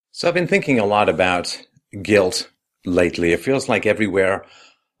So I've been thinking a lot about guilt lately. It feels like everywhere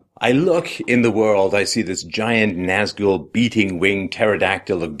I look in the world, I see this giant Nazgul beating-winged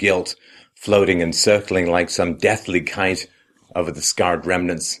pterodactyl of guilt floating and circling like some deathly kite over the scarred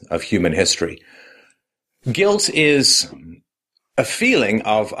remnants of human history. Guilt is a feeling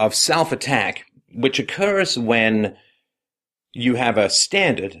of self-attack which occurs when you have a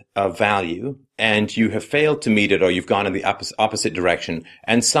standard of value and you have failed to meet it, or you've gone in the opposite direction,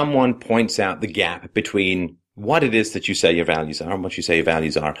 and someone points out the gap between what it is that you say your values are and what you say your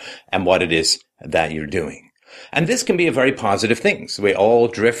values are and what it is that you're doing. And this can be a very positive thing. So we all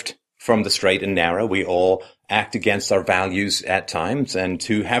drift from the straight and narrow. We all act against our values at times. And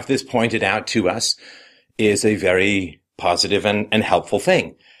to have this pointed out to us is a very positive and helpful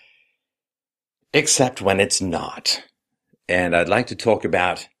thing. Except when it's not. And I'd like to talk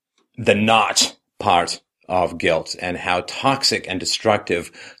about the not part of guilt and how toxic and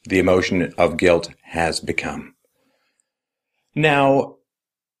destructive the emotion of guilt has become. Now,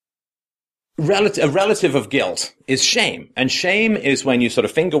 a relative of guilt is shame. And shame is when you sort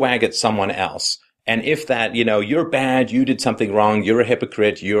of finger wag at someone else. And if that, you're bad, you did something wrong, you're a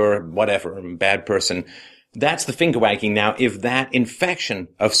hypocrite, you're whatever, a bad person, that's the finger wagging. Now, if that infection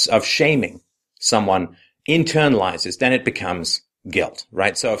of shaming someone internalizes, then it becomes guilt,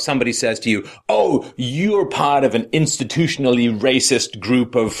 right? So if somebody says to you, oh, you're part of an institutionally racist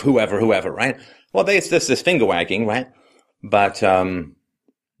group of whoever, right? Well, there's this finger wagging, right? But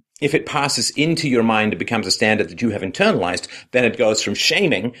if it passes into your mind, it becomes a standard that you have internalized, then it goes from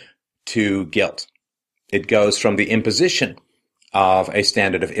shaming to guilt. It goes from the imposition of a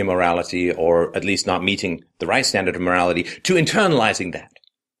standard of immorality, or at least not meeting the right standard of morality, to internalizing that.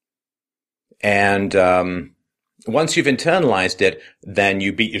 And once you've internalized it, then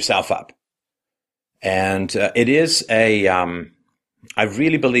you beat yourself up. And it is I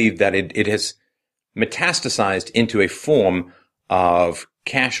really believe that it has metastasized into a form of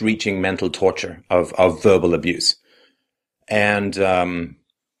cache-reaching mental torture, of verbal abuse. And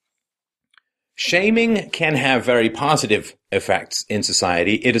shaming can have very positive effects in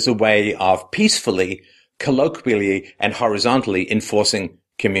society. It is a way of peacefully, colloquially, and horizontally enforcing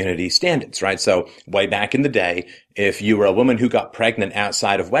community standards, right? So way back in the day, if you were a woman who got pregnant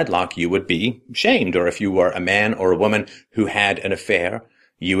outside of wedlock, you would be shamed. Or if you were a man or a woman who had an affair,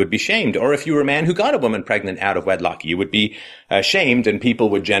 you would be shamed. Or if you were a man who got a woman pregnant out of wedlock, you would be shamed, and people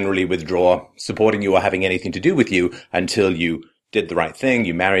would generally withdraw supporting you or having anything to do with you until you did the right thing.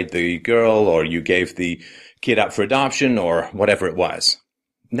 You married the girl, or you gave the kid up for adoption, or whatever it was.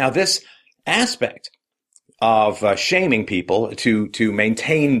 Now, this aspect of shaming people to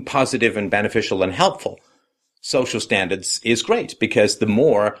maintain positive and beneficial and helpful social standards is great, because the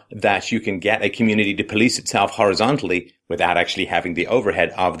more that you can get a community to police itself horizontally without actually having the overhead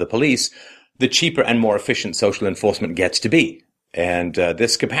of the police, the cheaper and more efficient social enforcement gets to be. And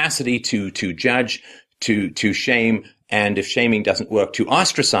this capacity to judge, to shame, and if shaming doesn't work, to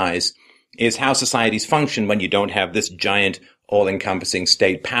ostracize, is how societies function when you don't have this giant all-encompassing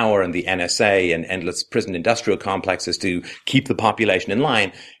state power and the NSA and endless prison industrial complexes to keep the population in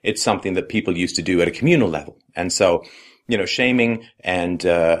line. It's something that people used to do at a communal level. And so, shaming and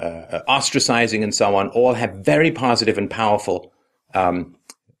ostracizing and so on all have very positive and powerful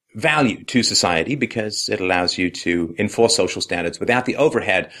value to society, because it allows you to enforce social standards without the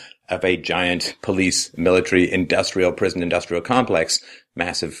overhead of a giant police, military, prison industrial complex,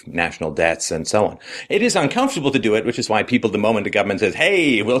 massive national debts, and so on. It is uncomfortable to do it, which is why people, the moment the government says,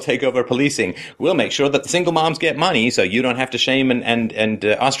 hey, we'll take over policing, we'll make sure that the single moms get money so you don't have to shame and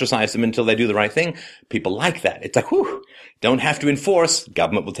ostracize them until they do the right thing. People like that. It's like, whew, don't have to enforce.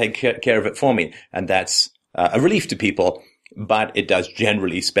 Government will take care of it for me. And that's a relief to people. But it does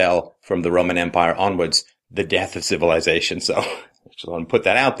generally spell, from the Roman Empire onwards, the death of civilization. So I just want to put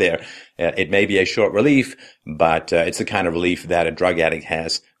that out there. It may be a short relief, but it's the kind of relief that a drug addict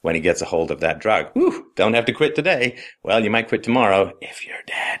has when he gets a hold of that drug. Whew, don't have to quit today. Well, you might quit tomorrow if you're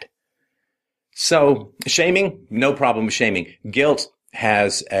dead. So shaming, no problem with shaming. Guilt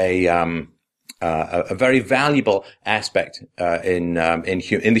has a very valuable aspect in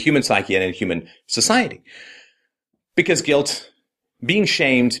the human psyche and in human society. Because guilt, being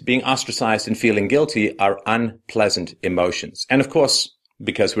shamed, being ostracized, and feeling guilty are unpleasant emotions. And of course,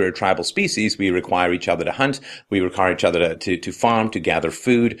 because we're a tribal species, we require each other to hunt, we require each other to farm, to gather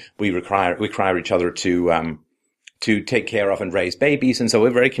food, we require each other to take care of and raise babies, and so we're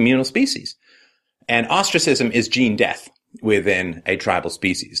a very communal species. And ostracism is gene death within a tribal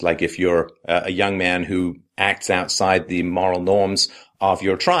species. Like if you're a young man who acts outside the moral norms of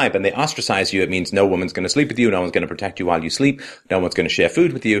your tribe and they ostracize you, it means no woman's going to sleep with you, no one's going to protect you while you sleep, no one's going to share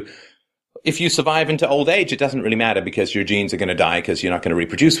food with you. If you survive into old age, it doesn't really matter because your genes are going to die because you're not going to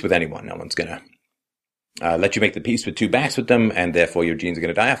reproduce with anyone. No one's going to let you make the peace with two backs with them, and therefore your genes are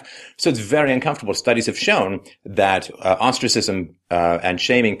going to die off. So it's very uncomfortable. Studies have shown that ostracism and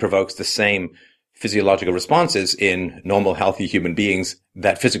shaming provokes the same physiological responses in normal, healthy human beings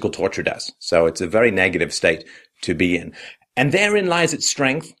that physical torture does. So it's a very negative state to be in. And therein lies its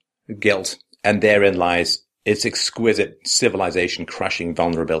strength, guilt, and therein lies its exquisite civilization-crushing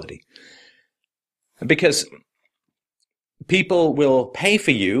vulnerability. Because people will pay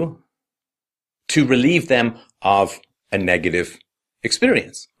for you to relieve them of a negative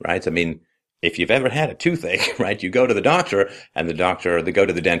experience, right? I mean, if you've ever had a toothache, right, you go to the doctor and they go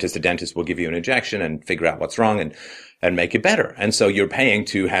to the dentist will give you an injection and figure out what's wrong and make it better. And so you're paying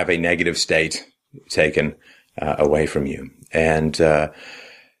to have a negative state taken away from you. And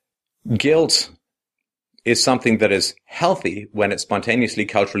guilt is something that is healthy when it's spontaneously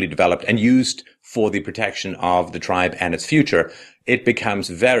culturally developed and used for the protection of the tribe and its future. It becomes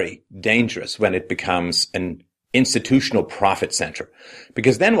very dangerous when it becomes an institutional profit center.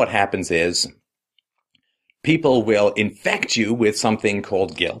 Because then what happens is people will infect you with something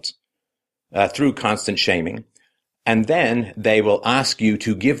called guilt through constant shaming, and then they will ask you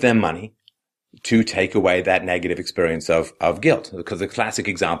to give them money to take away that negative experience of guilt. Because the classic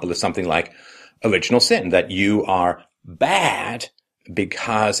example is something like original sin, that you are bad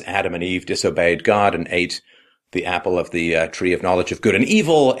because Adam and Eve disobeyed God and ate the apple of the tree of knowledge of good and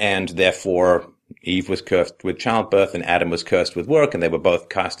evil, and therefore Eve was cursed with childbirth and Adam was cursed with work, and they were both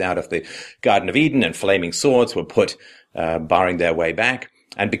cast out of the Garden of Eden, and flaming swords were put barring their way back.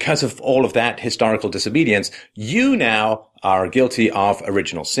 And because of all of that historical disobedience, you now are guilty of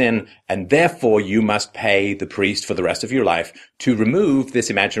original sin, and therefore you must pay the priest for the rest of your life to remove this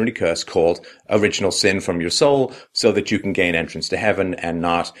imaginary curse called original sin from your soul so that you can gain entrance to heaven and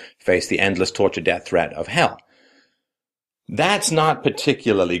not face the endless torture, death threat of hell. That's not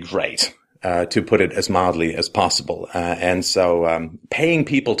particularly great, to put it as mildly as possible. And so paying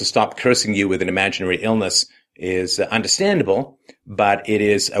people to stop cursing you with an imaginary illness is understandable, but it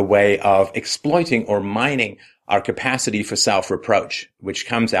is a way of exploiting or mining our capacity for self-reproach, which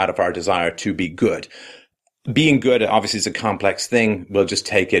comes out of our desire to be good. Being good, obviously, is a complex thing. We'll just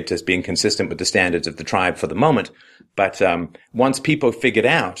take it as being consistent with the standards of the tribe for the moment. But once people figured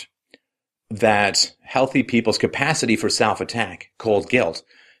out that healthy people's capacity for self-attack, called guilt,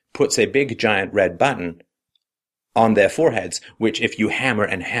 puts a big giant red button on their foreheads, which if you hammer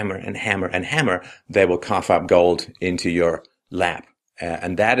and hammer and hammer and hammer, they will cough up gold into your lap.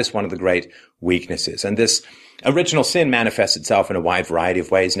 And that is one of the great weaknesses. And this original sin manifests itself in a wide variety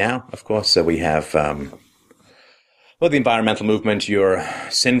of ways now, of course. So we have, the environmental movement, you're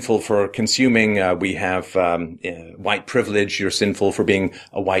sinful for consuming. We have white privilege, you're sinful for being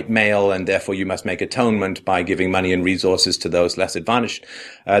a white male, and therefore you must make atonement by giving money and resources to those less advantaged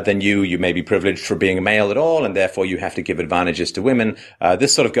than you. You may be privileged for being a male at all, and therefore you have to give advantages to women.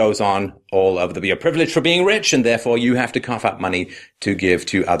 This sort of goes on all over you're privileged for being rich, and therefore you have to cough up money to give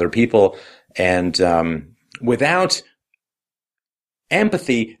to other people. And without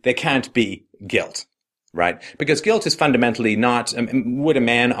empathy, there can't be guilt. Right? Because guilt is fundamentally not, would a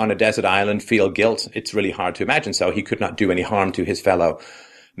man on a desert island feel guilt? It's really hard to imagine so. He could not do any harm to his fellow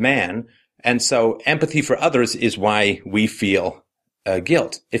man. And so empathy for others is why we feel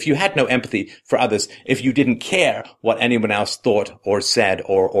guilt. If you had no empathy for others, if you didn't care what anyone else thought or said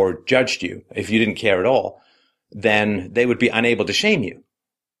or judged you, if you didn't care at all, then they would be unable to shame you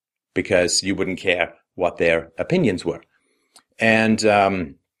because you wouldn't care what their opinions were.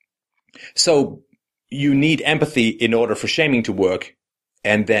 And so you need empathy in order for shaming to work.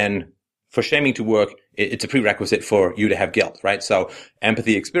 And then for shaming to work, it's a prerequisite for you to have guilt, right? So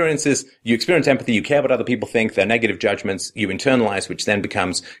empathy experiences, you experience empathy, you care what other people think, their negative judgments, you internalize, which then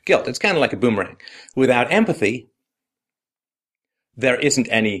becomes guilt. It's kind of like a boomerang. Without empathy, there isn't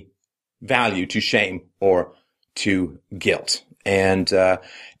any value to shame or to guilt. And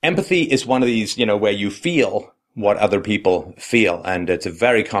empathy is one of these, where you feel what other people feel. And it's a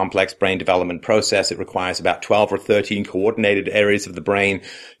very complex brain development process. It requires about 12 or 13 coordinated areas of the brain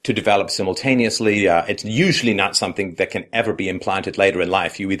to develop simultaneously. It's usually not something that can ever be implanted later in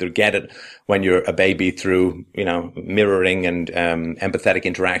life. You either get it when you're a baby through, mirroring and empathetic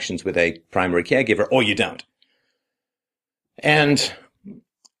interactions with a primary caregiver, or you don't. And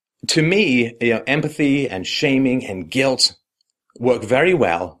to me, empathy and shaming and guilt work very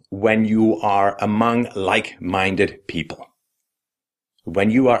well when you are among like-minded people. When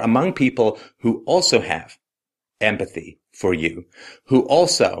you are among people who also have empathy for you, who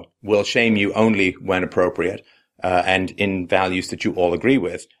also will shame you only when appropriate, and in values that you all agree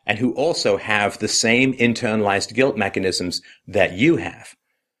with, and who also have the same internalized guilt mechanisms that you have.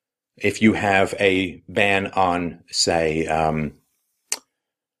 If you have a ban on, say,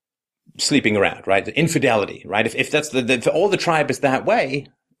 sleeping around, right? Infidelity, right? If that's if all the tribe is that way,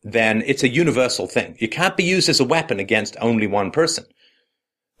 then it's a universal thing. It can't be used as a weapon against only one person,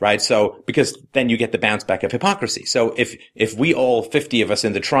 right? So, because then you get the bounce back of hypocrisy. So if we all 50 of us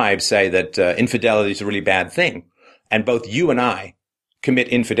in the tribe say that infidelity is a really bad thing, and both you and I commit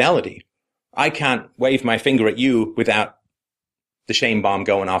infidelity, I can't wave my finger at you without the shame bomb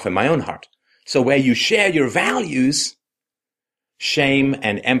going off in my own heart. So where you share your values, shame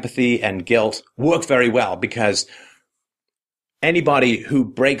and empathy and guilt work very well, because anybody who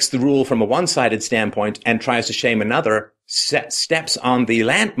breaks the rule from a one-sided standpoint and tries to shame another steps on the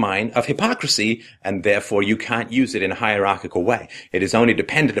landmine of hypocrisy, and therefore you can't use it in a hierarchical way. It is only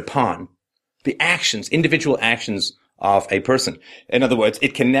dependent upon the actions, individual actions of a person. In other words,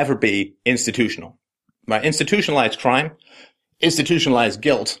 it can never be institutional. Right? Institutionalized crime, institutionalized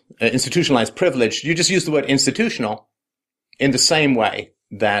guilt, institutionalized privilege, you just use the word institutional in the same way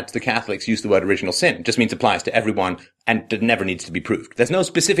that the Catholics use the word original sin. It just means applies to everyone and it never needs to be proved. There's no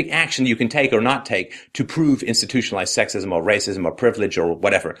specific action you can take or not take to prove institutionalized sexism or racism or privilege or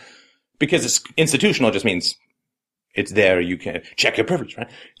whatever. Because it's institutional just means it's there. You can check your privilege, right?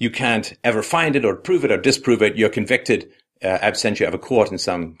 You can't ever find it or prove it or disprove it. You're convicted absentia of a court in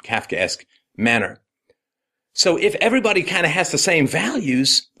some Kafkaesque manner. So if everybody kind of has the same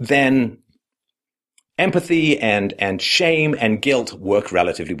values, then empathy and shame and guilt work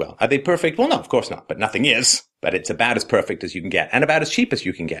relatively well. Are they perfect? Well, no, of course not. But nothing is. But it's about as perfect as you can get and about as cheap as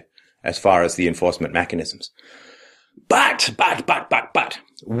you can get as far as the enforcement mechanisms. But,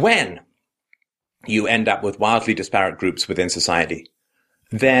 when you end up with wildly disparate groups within society,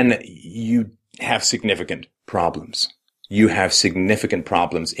 then you have significant problems. You have significant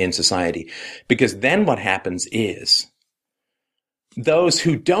problems in society, because then what happens is those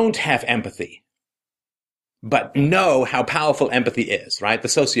who don't have empathy but know how powerful empathy is, right? The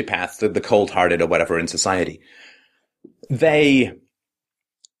sociopaths, the cold-hearted or whatever in society, they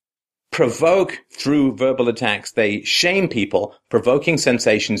provoke through verbal attacks. They shame people, provoking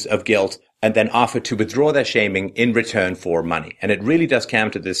sensations of guilt, and then offer to withdraw their shaming in return for money. And it really does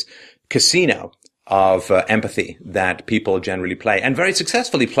come to this casino of empathy that people generally play and very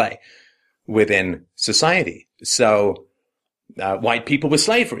successfully play within society. So white people with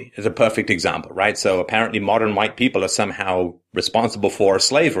slavery is a perfect example, right? So apparently modern white people are somehow responsible for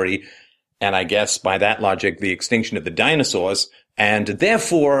slavery, and I guess by that logic, the extinction of the dinosaurs, and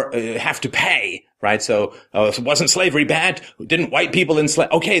therefore have to pay, right? So wasn't slavery bad? Didn't white people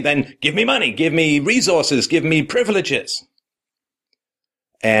enslave? Okay, then give me money, give me resources, give me privileges.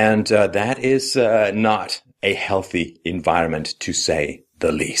 And that is not a healthy environment, to say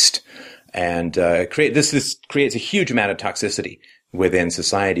the least. And this creates a huge amount of toxicity within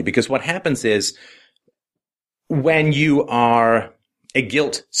society, because what happens is when you are a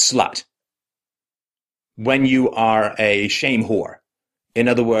guilt slut, when you are a shame whore, in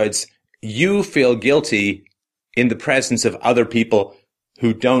other words, you feel guilty in the presence of other people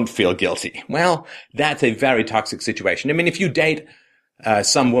who don't feel guilty. Well, that's a very toxic situation. I mean, if you date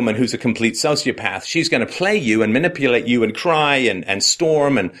some woman who's a complete sociopath, she's going to play you and manipulate you and cry and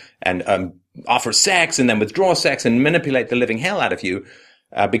storm and offer sex and then withdraw sex and manipulate the living hell out of you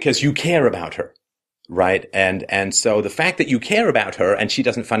because you care about her, right? And so the fact that you care about her and she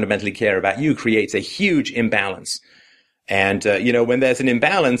doesn't fundamentally care about you creates a huge imbalance. And when there's an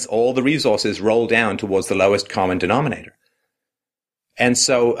imbalance, all the resources roll down towards the lowest common denominator. And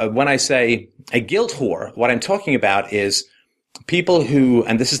so when I say a guilt whore, what I'm talking about is people who,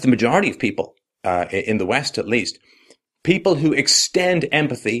 and this is the majority of people in the West at least, people who extend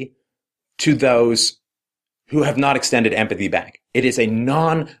empathy to those who have not extended empathy back. It is a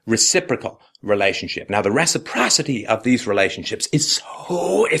non-reciprocal relationship. Now, the reciprocity of these relationships is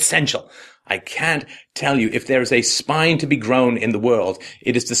so essential. I can't tell you, if there is a spine to be grown in the world,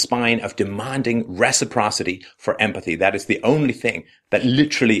 it is the spine of demanding reciprocity for empathy. That is the only thing that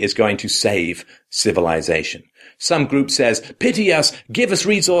literally is going to save civilization. Some group says, pity us, give us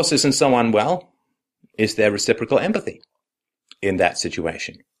resources, and so on. Well, is there reciprocal empathy in that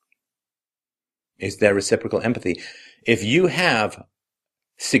situation? Is there reciprocal empathy? If you have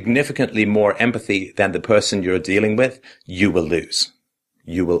significantly more empathy than the person you're dealing with, you will lose.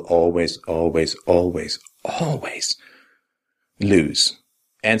 You will always, always, always, always lose.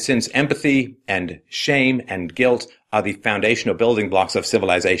 And since empathy and shame and guilt are the foundational building blocks of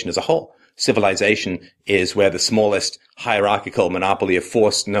civilization as a whole, civilization is where the smallest hierarchical monopoly of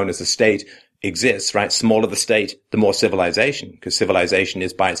force known as the state exists, right? Smaller the state, the more civilization, because civilization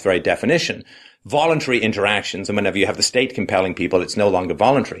is by its very definition voluntary interactions. And whenever you have the state compelling people, it's no longer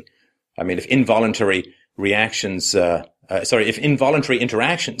voluntary. I mean, if involuntary interactions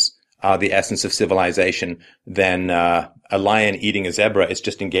are the essence of civilization, then a lion eating a zebra is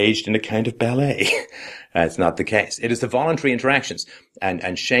just engaged in a kind of ballet. That's not the case. It is the voluntary interactions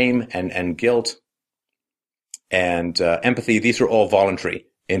and shame and guilt and empathy. These are all voluntary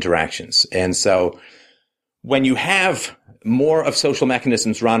interactions. And so when you have more of social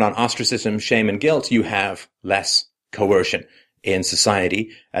mechanisms run on ostracism, shame, and guilt, you have less coercion in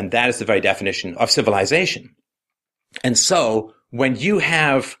society. And that is the very definition of civilization. And so when you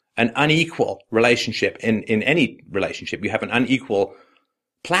have an unequal relationship in any relationship, you have an unequal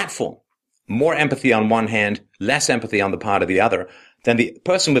platform, more empathy on one hand, less empathy on the part of the other, then the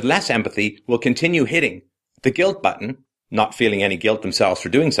person with less empathy will continue hitting the guilt button, not feeling any guilt themselves for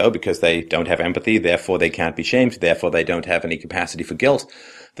doing so because they don't have empathy, therefore they can't be shamed, therefore they don't have any capacity for guilt.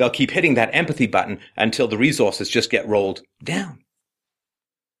 They'll keep hitting that empathy button until the resources just get rolled down.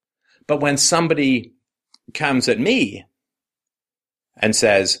 But when somebody comes at me and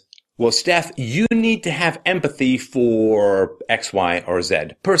says, well, Steph, you need to have empathy for X, Y, or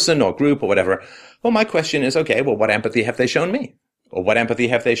Z, person or group or whatever. Well, my question is, okay, well, what empathy have they shown me? Or what empathy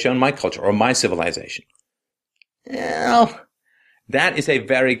have they shown my culture or my civilization? Well, that is a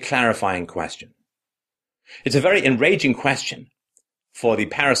very clarifying question. It's a very enraging question for the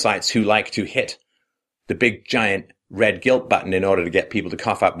parasites who like to hit the big giant red guilt button in order to get people to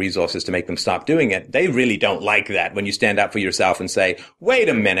cough up resources to make them stop doing it. They really don't like that when you stand up for yourself and say, wait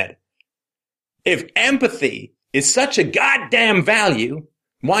a minute, if empathy is such a goddamn value,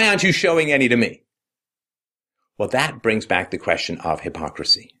 why aren't you showing any to me? Well, that brings back the question of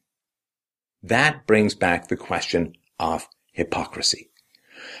hypocrisy. That brings back the question of hypocrisy.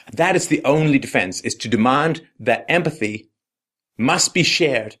 That is the only defense, is to demand that empathy must be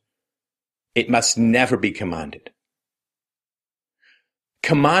shared. It must never be commanded.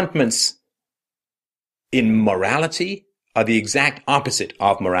 Commandments in morality are the exact opposite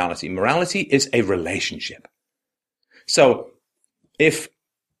of morality. Morality is a relationship. So if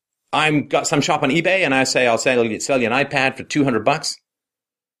I'm got some shop on eBay and I say I'll sell you an iPad for $200,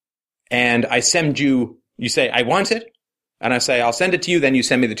 and I send you, you say, I want it, and I say, I'll send it to you, then you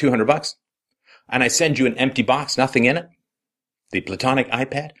send me the $200, and I send you an empty box, nothing in it, the platonic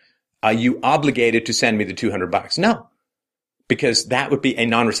iPad, are you obligated to send me the $200? No, because that would be a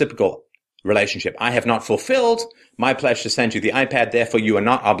non-reciprocal relationship. I have not fulfilled my pledge to send you the iPad, therefore you are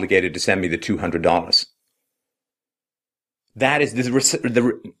not obligated to send me the $200. That is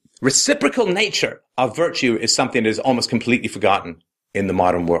the reciprocal nature of virtue is something that is almost completely forgotten in the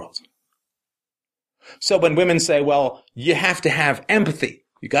modern world. So when women say, well, you have to have empathy,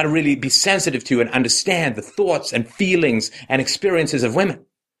 you got to really be sensitive to and understand the thoughts and feelings and experiences of women.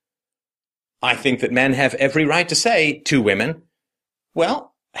 I think that men have every right to say to women,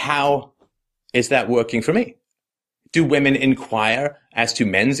 well, how is that working for me? Do women inquire as to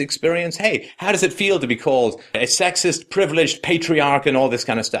men's experience? Hey, how does it feel to be called a sexist, privileged patriarch and all this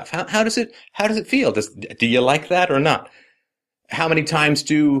kind of stuff? How does it feel? Do you like that or not? How many times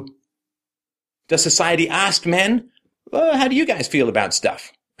does society ask men, well, how do you guys feel about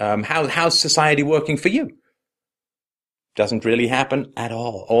stuff? How's society working for you? Doesn't really happen at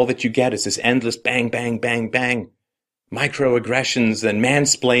all. All that you get is this endless bang, bang, bang, bang, microaggressions and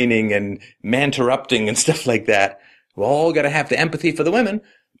mansplaining and man-interrupting and stuff like that. We're all got to have the empathy for the women,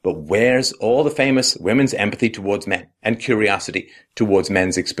 but where's all the famous women's empathy towards men and curiosity towards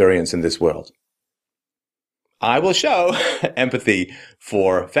men's experience in this world? I will show empathy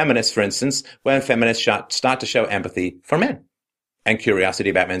for feminists, for instance, when feminists start to show empathy for men and curiosity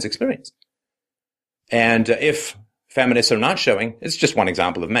about men's experience. And if feminists are not showing, it's just one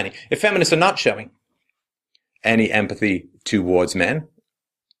example of many, if feminists are not showing any empathy towards men,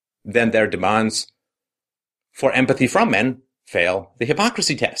 then their demands for empathy from men fail the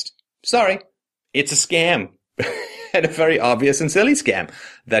hypocrisy test. Sorry, it's a scam. And a very obvious and silly scam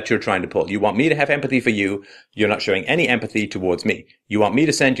that you're trying to pull. You want me to have empathy for you. You're not showing any empathy towards me. You want me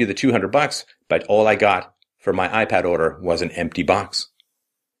to send you the $200, but all I got for my iPad order was an empty box.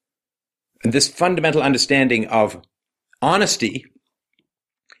 And this fundamental understanding of honesty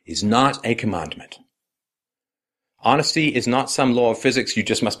is not a commandment. Honesty is not some law of physics. You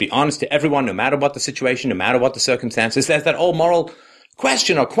just must be honest to everyone, no matter what the situation, no matter what the circumstances. There's that old moral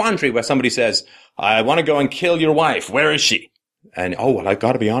question or quandary where somebody says, I want to go and kill your wife. Where is she? And, oh, well, I've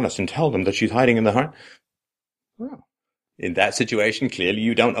got to be honest and tell them that she's hiding in the heart. Well, in that situation, clearly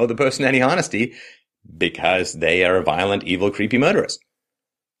you don't owe the person any honesty because they are violent, evil, creepy murderers.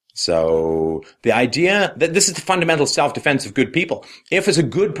 So the idea that this is the fundamental self-defense of good people. If as a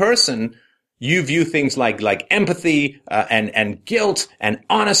good person, you view things like empathy and guilt and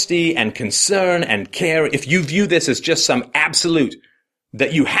honesty and concern and care, if you view this as just some absolute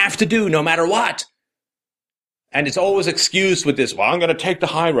that you have to do no matter what, and it's always excused with this, well, I'm going to take the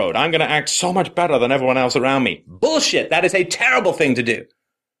high road. I'm going to act so much better than everyone else around me. Bullshit. That is a terrible thing to do.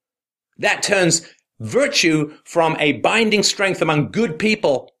 That turns virtue from a binding strength among good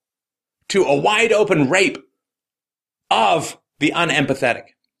people to a wide open rape of the unempathetic.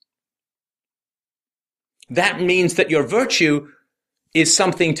 That means that your virtue is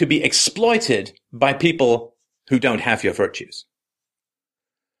something to be exploited by people who don't have your virtues.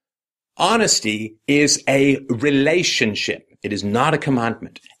 Honesty is a relationship. It is not a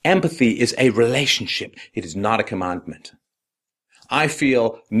commandment. Empathy is a relationship. It is not a commandment. I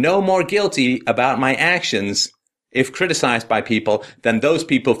feel no more guilty about my actions if criticized by people than those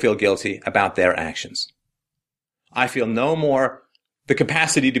people feel guilty about their actions. I feel no more the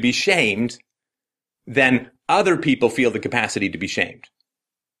capacity to be shamed than other people feel the capacity to be shamed.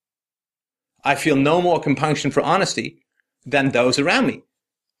 I feel no more compunction for honesty than those around me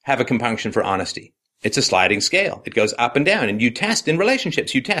have a compunction for honesty. It's a sliding scale. It goes up and down. And you test in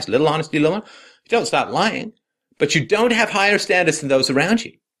relationships. You test little honesty, little. You don't stop lying, but you don't have higher standards than those around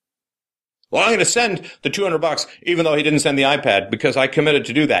you. Well, I'm going to send the $200 even though he didn't send the iPad because I committed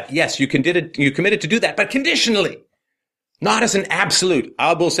to do that. Yes, you committed to do that, but conditionally. Not as an absolute,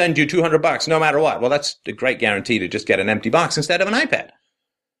 I will send you $200 no matter what. Well, that's a great guarantee to just get an empty box instead of an iPad.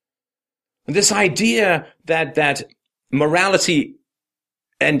 And this idea that morality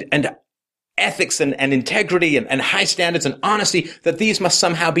and ethics and integrity and high standards and honesty, that these must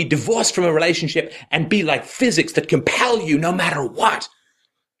somehow be divorced from a relationship and be like physics that compel you no matter what,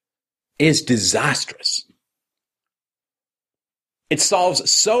 is disastrous. It solves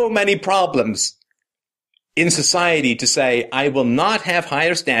so many problems in society to say, I will not have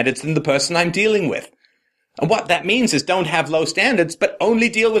higher standards than the person I'm dealing with. And what that means is don't have low standards, but only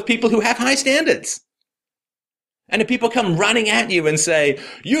deal with people who have high standards. And if people come running at you and say,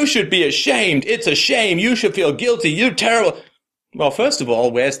 you should be ashamed, it's a shame, you should feel guilty, you're terrible. Well, first of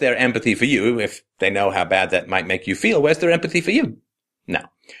all, where's their empathy for you? If they know how bad that might make you feel, where's their empathy for you? No.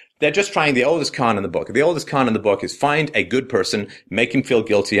 They're just trying the oldest con in the book. The oldest con in the book is find a good person, make him feel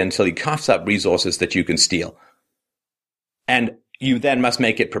guilty until he coughs up resources that you can steal. And you then must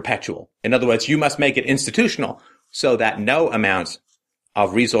make it perpetual. In other words, you must make it institutional so that no amount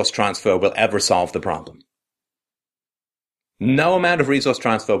of resource transfer will ever solve the problem. No amount of resource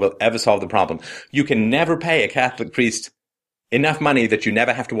transfer will ever solve the problem. You can never pay a Catholic priest enough money that you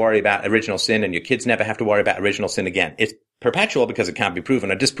never have to worry about original sin and your kids never have to worry about original sin again. It's perpetual because it can't be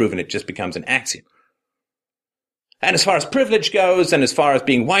proven or disproven. It just becomes an axiom. And as far as privilege goes and as far as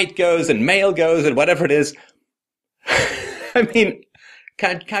being white goes and male goes and whatever it is, I mean,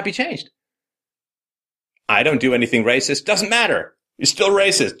 can't be changed. I don't do anything racist. Doesn't matter. You're still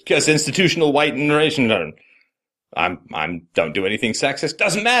racist because institutional white narration. I'm don't do anything sexist.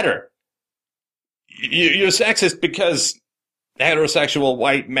 Doesn't matter. You're sexist because heterosexual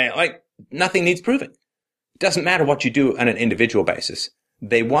white male, like nothing needs proving. It doesn't matter what you do on an individual basis.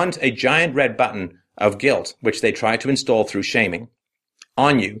 They want a giant red button of guilt, which they try to install through shaming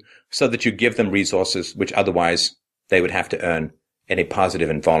on you so that you give them resources which otherwise they would have to earn in a positive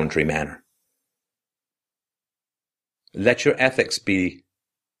and voluntary manner. Let your ethics be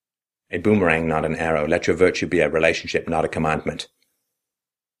a boomerang, not an arrow. Let your virtue be a relationship, not a commandment.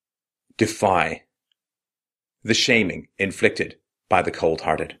 Defy the shaming inflicted by the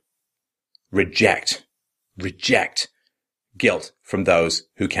cold-hearted. Reject guilt from those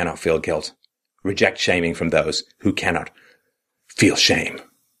who cannot feel guilt. Reject shaming from those who cannot feel shame.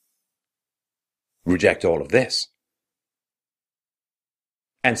 Reject all of this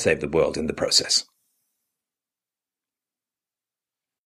and save the world in the process.